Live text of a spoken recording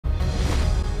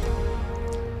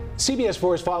CBS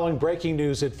 4 is following breaking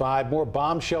news at 5. More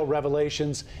bombshell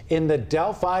revelations in the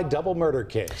Delphi double murder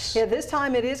case. Yeah, this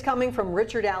time it is coming from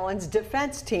Richard Allen's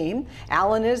defense team.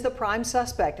 Allen is the prime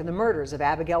suspect in the murders of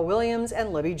Abigail Williams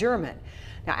and Libby German.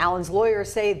 Now, Allen's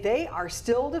lawyers say they are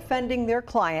still defending their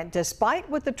client despite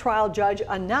what the trial judge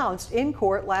announced in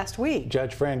court last week.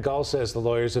 Judge Fran Gull says the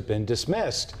lawyers have been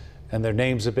dismissed and their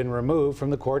names have been removed from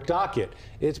the court docket.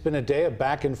 It's been a day of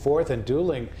back and forth and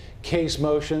dueling case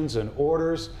motions and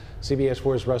orders. CBS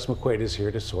 4's Russ McQuaid is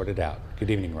here to sort it out. Good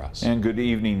evening, Russ. And good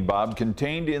evening, Bob.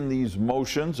 Contained in these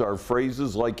motions are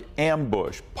phrases like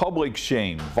ambush, public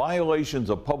shame,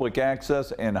 violations of public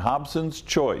access, and Hobson's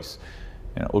choice.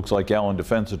 And it looks like Allen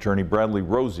defense attorney Bradley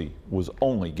Rosie was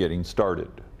only getting started.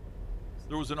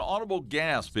 There was an audible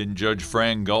gasp in Judge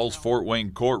Fran Gull's Fort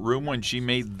Wayne courtroom when she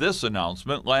made this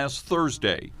announcement last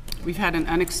Thursday. We've had an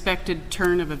unexpected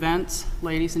turn of events,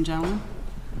 ladies and gentlemen.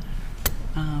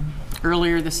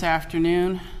 Earlier this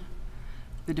afternoon,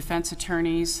 the defense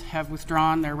attorneys have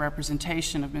withdrawn their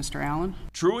representation of Mr. Allen.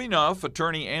 True enough,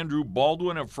 attorney Andrew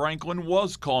Baldwin of Franklin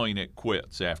was calling it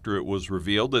quits after it was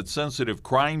revealed that sensitive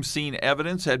crime scene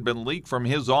evidence had been leaked from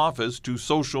his office to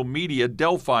social media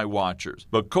Delphi watchers.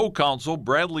 But co-counsel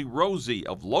Bradley Rosie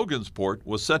of Logansport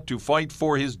was set to fight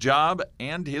for his job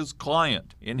and his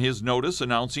client. In his notice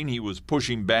announcing he was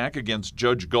pushing back against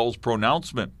Judge Gull's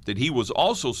pronouncement that he was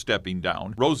also stepping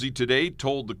down, Rosie today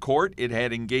told the court it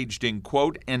had engaged in,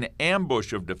 quote, an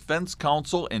ambush of defense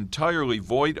counsel entirely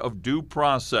void of due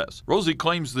process. Rosie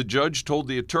claims the judge told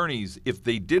the attorneys if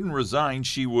they didn't resign,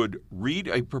 she would read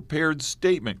a prepared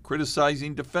statement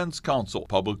criticizing defense counsel,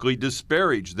 publicly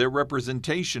disparage their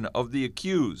representation of the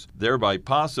accused, thereby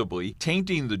possibly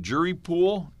tainting the jury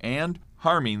pool and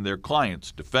harming their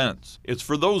client's defense. It's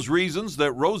for those reasons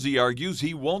that Rosie argues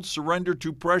he won't surrender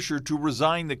to pressure to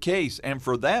resign the case, and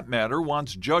for that matter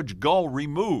wants Judge Gull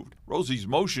removed. Rosie's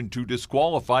motion to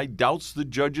disqualify doubts the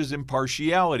judge's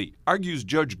impartiality, argues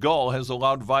Judge Gull has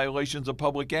allowed violations of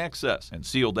public access and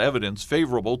sealed evidence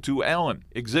favorable to Allen,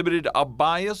 exhibited a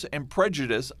bias and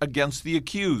prejudice against the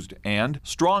accused, and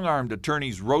strong-armed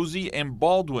attorneys Rosie and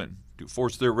Baldwin to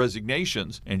force their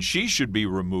resignations, and she should be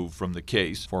removed from the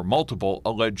case for multiple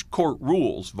alleged court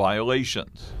rules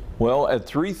violations. Well, at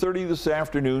 3:30 this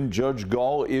afternoon, Judge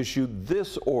Gull issued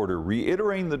this order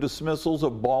reiterating the dismissals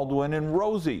of Baldwin and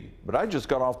Rosie. But I just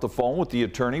got off the phone with the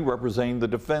attorney representing the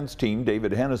defense team,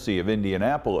 David Hennessy of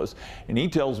Indianapolis, and he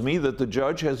tells me that the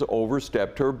judge has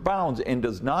overstepped her bounds and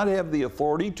does not have the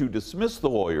authority to dismiss the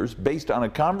lawyers based on a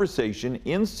conversation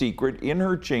in secret in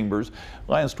her chambers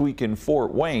last week in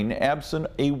Fort Wayne, absent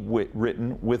a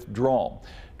written withdrawal.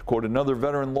 To quote another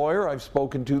veteran lawyer I've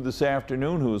spoken to this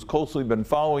afternoon who has closely been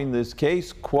following this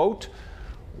case, quote,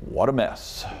 what a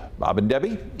mess. Bob and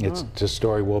Debbie? It's a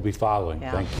story we'll be following.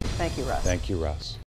 Yeah. Thank you. Thank you, Russ. Thank you, Russ.